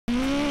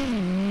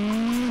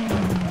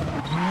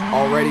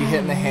Already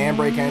hitting the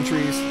handbrake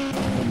entries.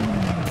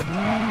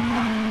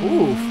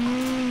 Ooh.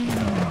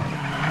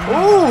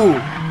 Ooh!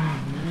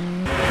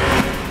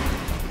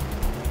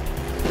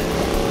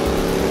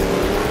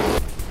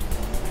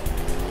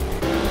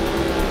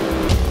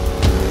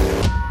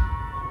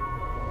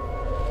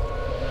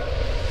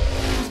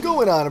 What's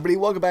going on, everybody?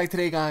 Welcome back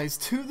today, guys,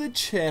 to the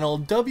channel.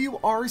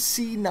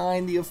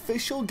 WRC9, the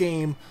official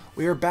game.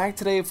 We are back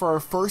today for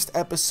our first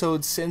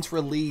episode since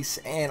release,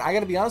 and I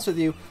gotta be honest with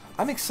you,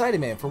 I'm excited,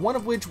 man, for one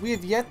of which we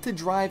have yet to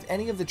drive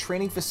any of the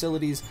training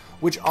facilities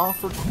which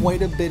offer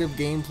quite a bit of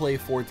gameplay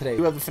for today.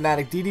 We have the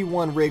Fanatec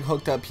DD1 rig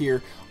hooked up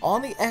here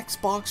on the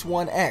Xbox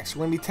One X.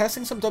 We're going to be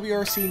testing some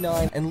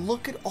WRC9 and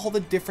look at all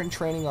the different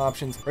training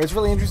options. It's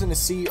really interesting to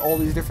see all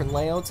these different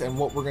layouts and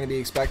what we're going to be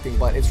expecting,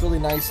 but it's really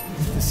nice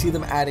to see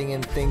them adding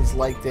in things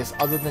like this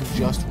other than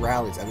just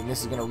rallies. I think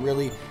this is going to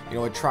really,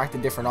 attract a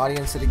different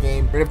audience to the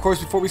game. But of course,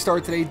 before we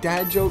start today,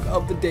 dad joke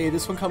of the day.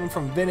 This one coming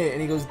from Vinit,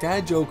 and he goes,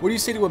 "Dad joke, what do you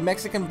say to a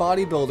Mexican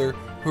bodybuilder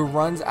who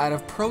runs out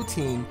of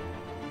protein?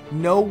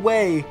 No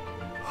way,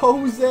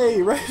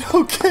 Jose," right?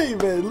 Okay,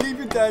 man, leave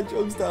your dad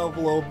jokes down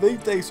below.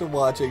 Big thanks for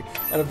watching,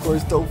 and of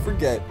course, don't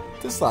forget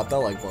to slap that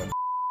like button.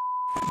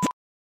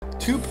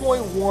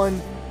 2.1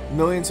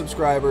 million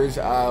subscribers.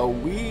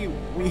 We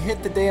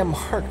hit the damn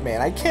mark,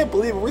 man. I can't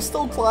believe it. We're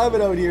still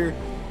climbing out here.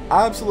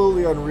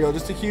 Absolutely unreal.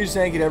 Just a huge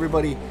thank you to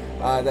everybody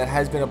that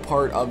has been a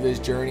part of this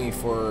journey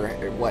for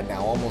what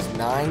now, almost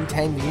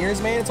 9-10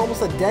 years, man. It's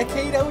almost a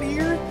decade out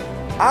here.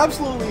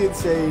 Absolutely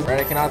insane. Right,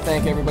 I cannot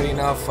thank everybody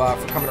enough for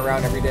coming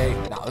around every day.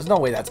 No, there's no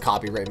way that's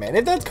copyright, man.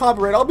 If that's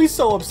copyright, I'll be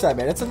so upset,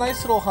 man. It's a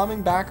nice little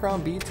humming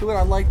background beat to it.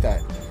 I like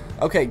that.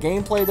 Okay,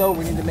 gameplay though,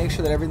 we need to make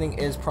sure that everything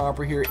is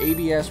proper here.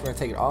 ABS, we're gonna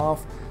take it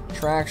off.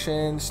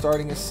 Traction,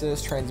 starting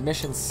assist,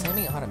 transmission,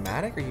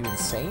 semi-automatic. Are you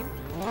insane?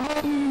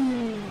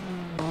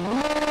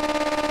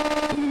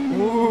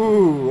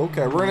 Ooh,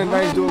 okay, we're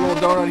gonna do a little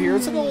donut here.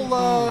 It's a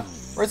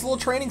little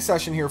training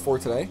session here for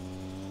today.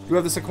 We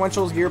have the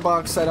sequentials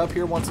gearbox set up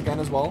here once again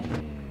as well.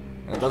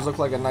 And it does look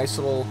like a nice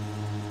little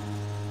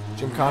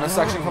Gymkhana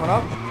section coming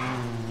up.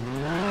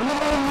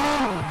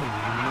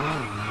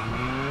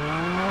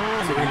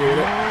 See if we can do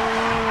it.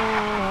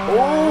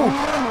 Oh!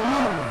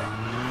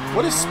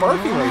 What is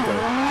sparking right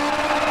there?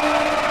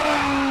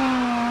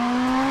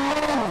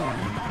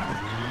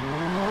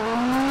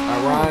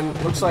 We're on,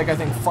 looks like, I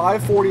think,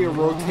 540 of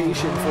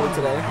rotation for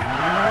today. I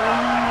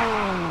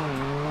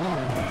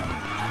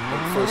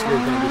think first gear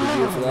is going to be the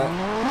gear for that.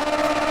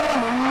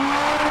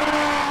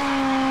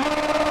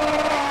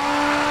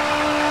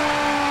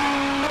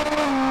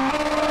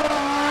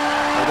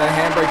 That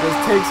handbrake just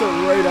takes it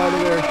right out of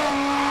there.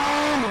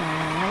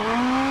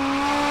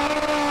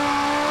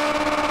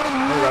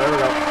 There we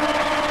go.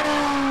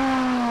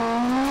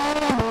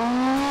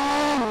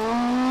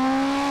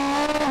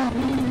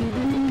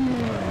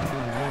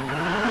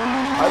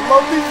 I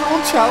love these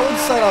little challenge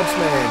setups,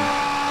 man.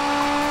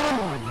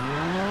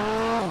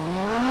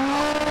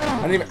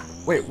 I didn't even...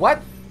 Wait,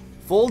 what?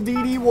 Full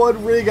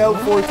DD1 rig out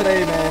for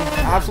today, man.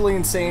 Absolutely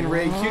insane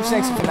rig. Huge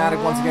thanks to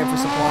Fanatec once again for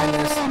supplying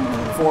this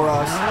for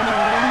us.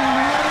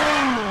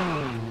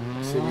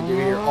 See what we do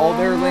here. All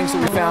their links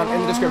will be found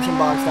in the description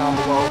box down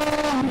below.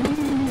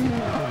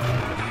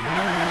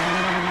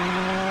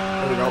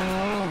 There we go.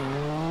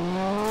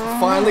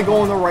 Finally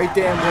going the right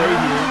damn way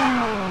here.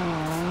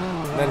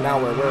 And then now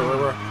where?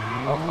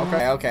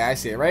 Oh, okay, I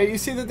see it. Right, you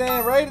see the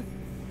damn right.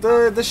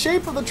 The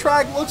shape of the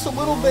track looks a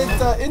little bit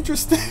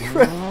interesting.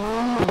 Right?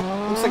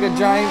 Looks like a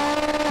giant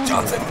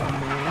Johnson.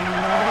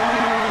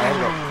 There we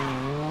go.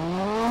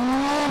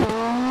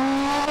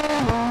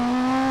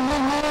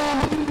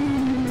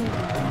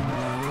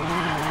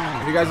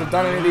 If you guys have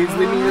done any of these,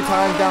 leave me your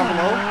times down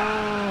below.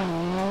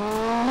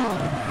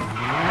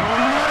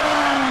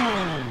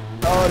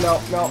 Oh, no.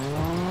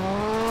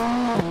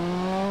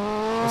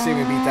 Let's see if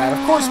we beat that.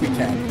 Of course we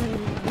can.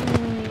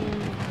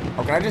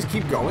 Oh, can I just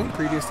keep going?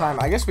 Previous time.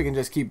 I guess we can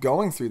just keep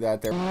going through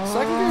that there.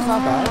 Second gear's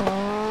not bad.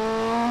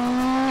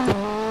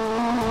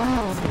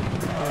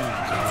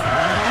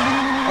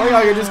 Oh, yeah,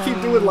 I can just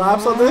keep doing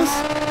laps on this.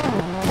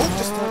 Oh,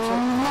 just touch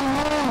it.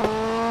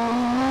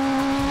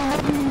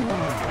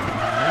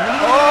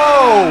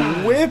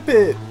 Oh, whip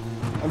it.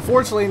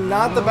 Unfortunately,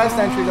 not the best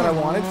entry that I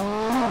wanted.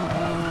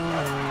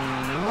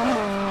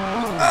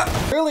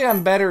 Clearly,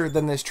 I'm better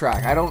than this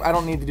track. I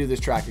don't need to do this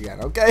track again.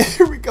 Okay,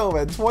 here we go,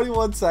 man.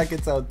 21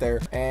 seconds out there,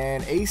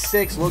 and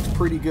A6 looks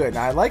pretty good.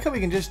 Now, I like how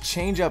we can just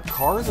change up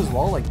cars as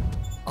well, like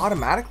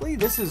automatically.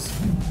 This is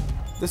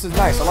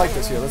nice. I like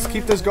this here. Let's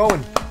keep this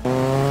going.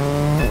 Nice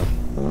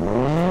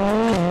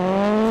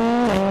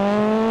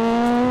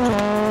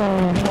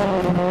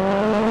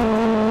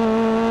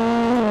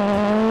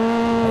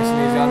and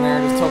easy on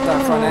there. Just tilt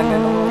that front end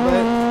in a little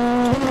bit.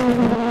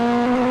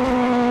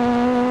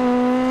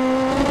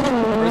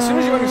 As soon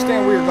as you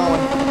understand where you're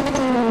going, it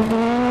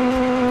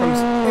becomes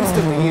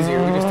instantly easier.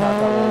 We just tap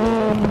that wall a little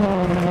bit.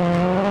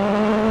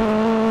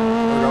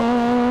 There we go.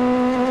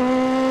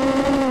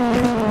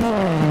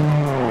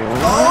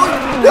 Oh,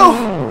 no!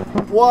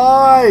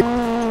 Why?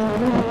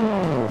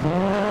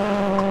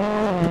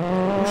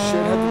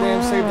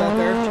 save that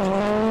there.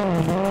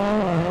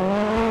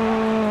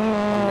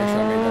 Make sure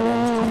I made that in.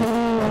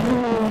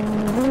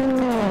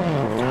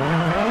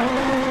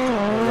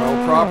 There we go.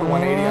 Proper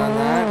 180 on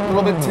that. A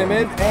little bit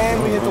timid,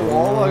 and we hit the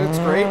wall. Oh, that's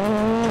great.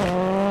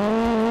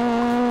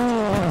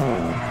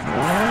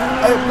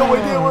 I have no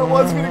idea where it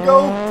was going to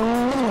go.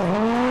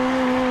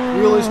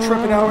 Wheel is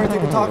tripping out. We're going to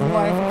take the talking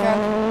line if we can.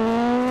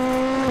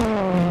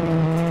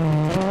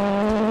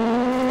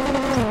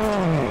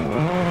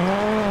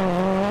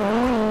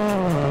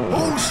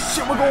 Oh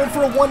shit, we're going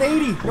for a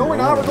 180. No, we're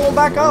not. We're going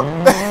back up.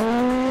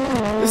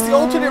 It's the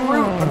alternate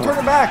route. I'm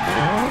turning back.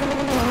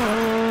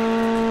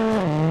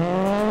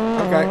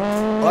 Okay.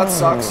 Well, that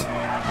sucks.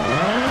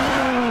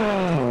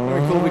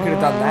 Very cool. We could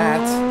have done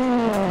that.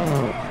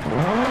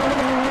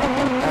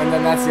 And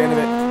then that's the end of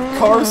it.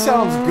 Car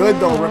sounds good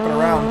though, ripping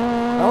around.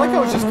 I like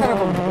how it's just kind of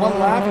a one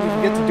lap and you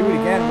can get to do it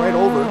again right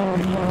over.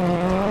 You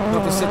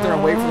don't have to sit there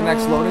and wait for the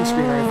next loading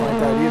screen or anything like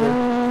that either.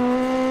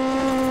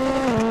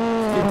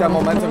 Keep that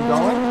momentum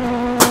going.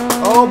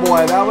 Oh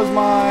boy, that was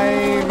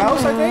my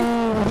mouse, I think.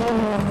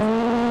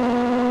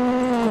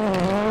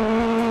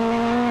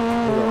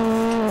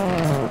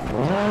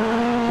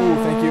 Ooh,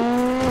 thank you.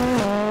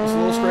 Just a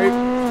little scrape.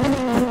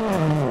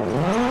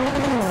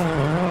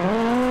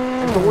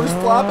 Doors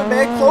flopping,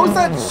 man. Close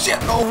that shit.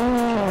 Oh.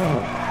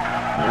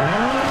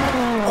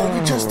 Oh, we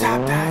just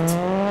tapped that.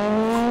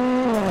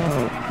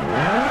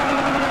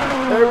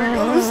 There we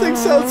go. This thing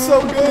sounds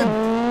so good.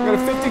 We got a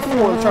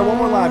 54. Let's try one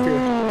more lap here.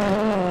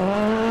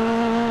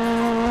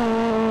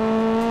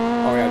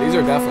 Oh, yeah. These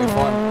are definitely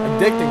fun.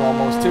 Addicting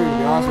almost, too, to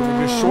be honest with you.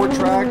 Just short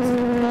tracks,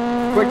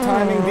 quick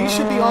timing. These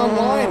should be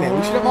online, man.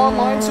 We should have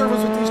online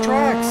service with these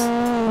tracks.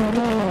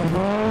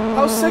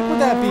 How sick would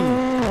that be?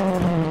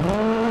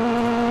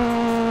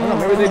 I don't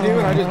know, maybe they do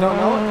and I just don't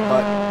know it,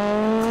 but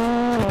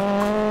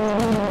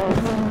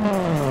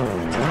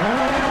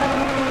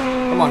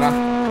come on now.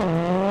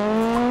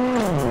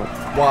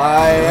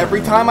 Why,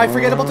 every time I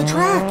forget about the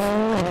track.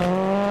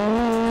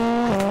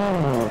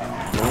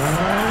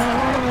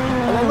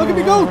 And then look at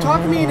me go,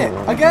 talk me in it,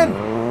 again.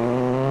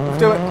 Let's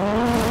do it.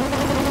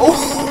 Oh,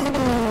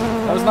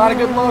 that was not a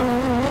good look.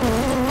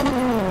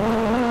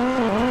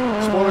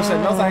 Spoiler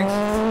said no thanks.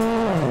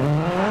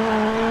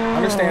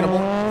 Understandable.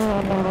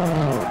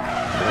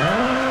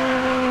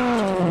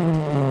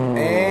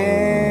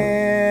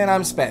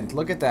 I'm spent.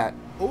 Look at that.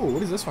 Oh,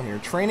 what is this one here?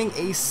 Training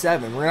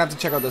A7. We're gonna have to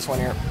check out this one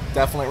here.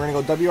 Definitely. We're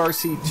gonna go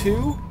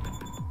WRC2.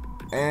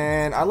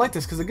 And I like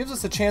this because it gives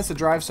us a chance to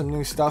drive some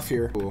new stuff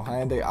here. Ooh,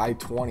 Hyundai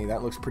i20.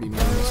 That looks pretty mean.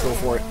 Let's go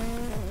for it.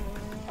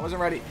 I wasn't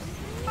ready.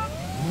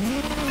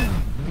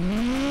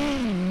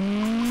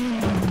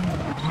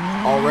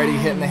 Already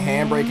hitting the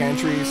handbrake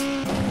entries.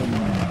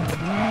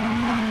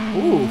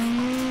 Ooh.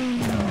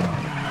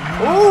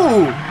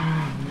 Ooh!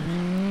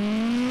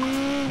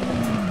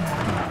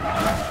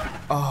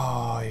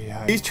 Oh,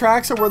 yeah. These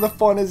tracks are where the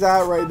fun is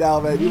at right now,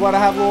 man. You want to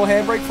have a little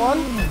handbrake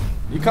fun?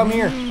 You come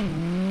here.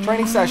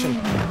 Training session.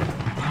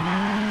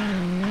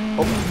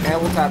 Oh, and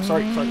we'll tap.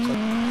 Sorry.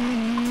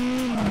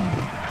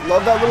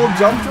 Love that little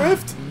jump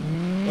drift.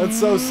 That's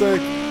so sick.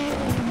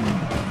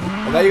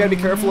 And now you gotta be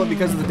careful of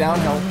because of the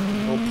downhill.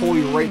 It'll pull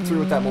you right through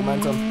with that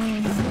momentum.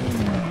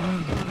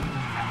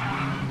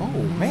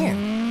 Oh, man.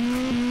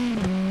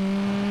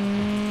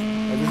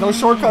 There's no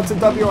shortcuts in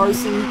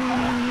WRC.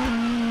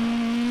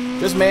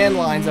 Just man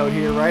lines out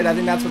here, right? I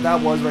think that's what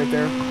that was right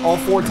there. All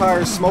four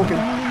tires smoking.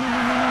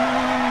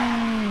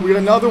 We got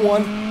another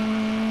one.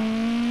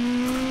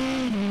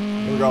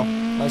 Here we go.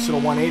 Nice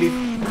little 180.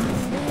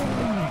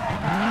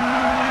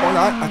 Or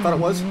not. I thought it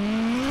was.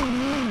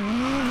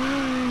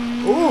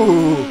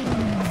 Ooh.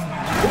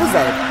 What was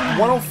that?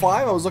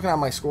 105? I was looking at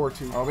my score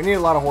too. Oh, we need a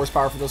lot of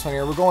horsepower for this one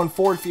here. We're going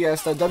Ford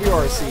Fiesta,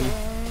 WRC.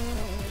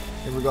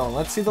 Here we go.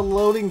 Let's see the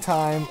loading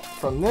time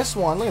from this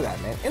one. Look at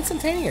that, man.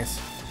 Instantaneous.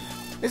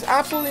 It's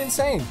absolutely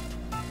insane.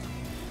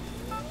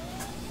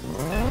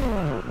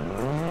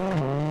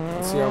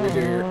 Let's see how we do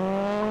here.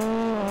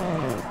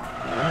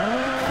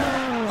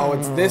 Oh,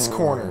 it's this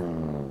corner.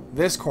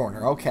 This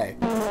corner, okay.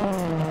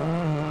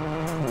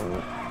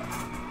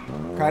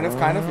 Kind of,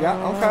 yeah,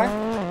 okay.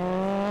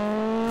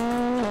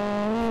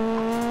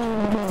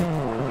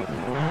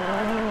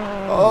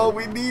 Oh,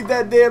 we need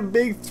that damn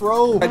big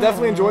throw. I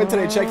definitely enjoyed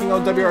today checking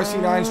out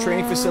WRC9's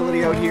training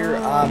facility out here.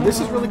 This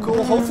is really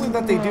cool. Hopefully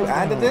that they do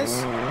add to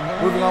this.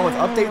 Moving on with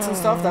updates and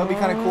stuff, that would be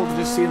kind of cool to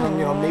just see them,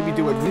 you know, maybe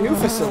do a new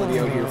facility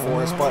out here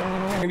for us. But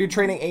we're gonna do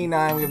training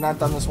A9. We have not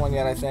done this one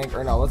yet, I think.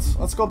 Or no,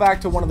 let's go back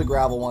to one of the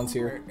gravel ones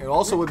here. It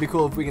also would be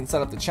cool if we can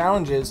set up the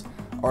challenges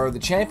or the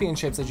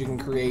championships that you can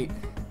create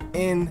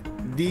in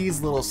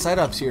these little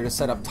setups here to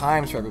set up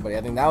times for everybody.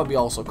 I think that would be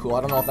also cool. I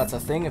don't know if that's a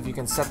thing, if you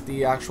can set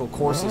the actual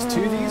courses to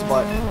these,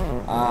 but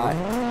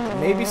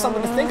maybe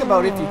something to think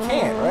about if you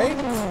can, right?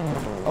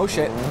 Oh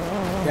shit.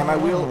 Yeah, my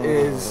wheel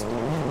is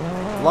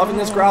loving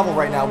this gravel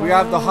right now. We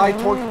have the high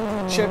torque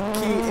chip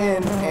key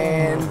in,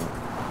 and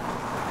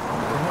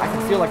I can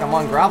feel like I'm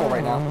on gravel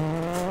right now.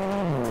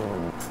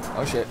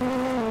 Oh shit.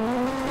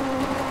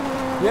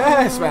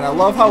 Yes, man, I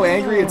love how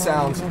angry it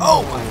sounds.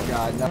 Oh my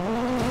god. No.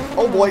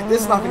 Oh boy,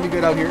 this is not going to be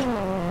good out here.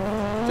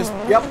 Just,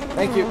 yep,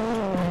 thank you.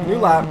 New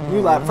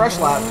lap, fresh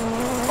lap.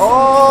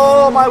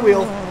 Oh, my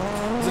wheel.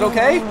 Is it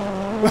okay?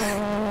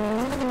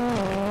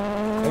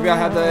 Maybe I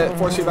had the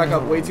force feedback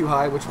up way too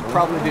high, which we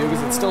probably do,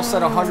 because it's still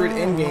set 100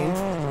 in-game.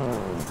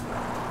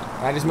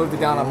 I just moved it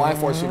down on my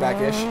force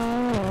feedback-ish.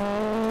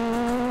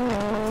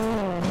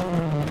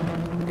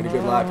 Get a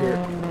good lap here.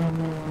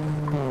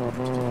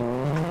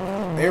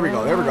 There we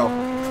go, there we go.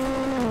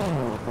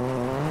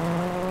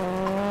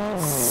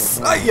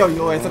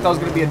 Yo, I thought that was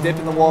going to be a dip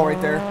in the wall right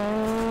there.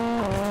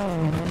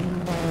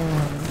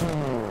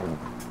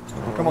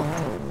 Come on.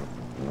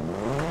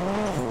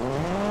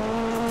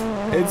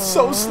 It's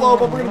so slow,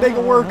 but we're going to make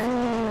it work.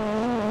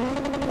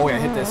 Oh yeah,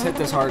 hit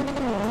this hard.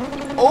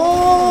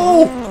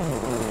 Oh!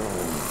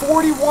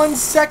 41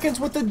 seconds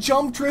with the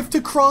jump drift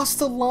to cross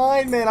the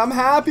line, man. I'm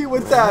happy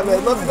with that,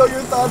 man. Let me know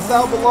your thoughts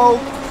down below.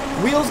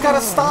 Wheels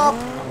gotta stop.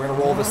 We're gonna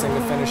roll this thing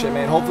to finish it,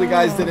 man. Hopefully you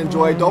guys did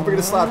enjoy. Don't forget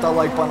to slap that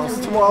like button. I'll see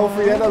you tomorrow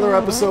for yet another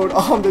episode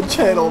on the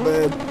channel,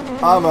 man.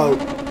 I'm out.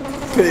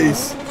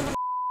 Peace.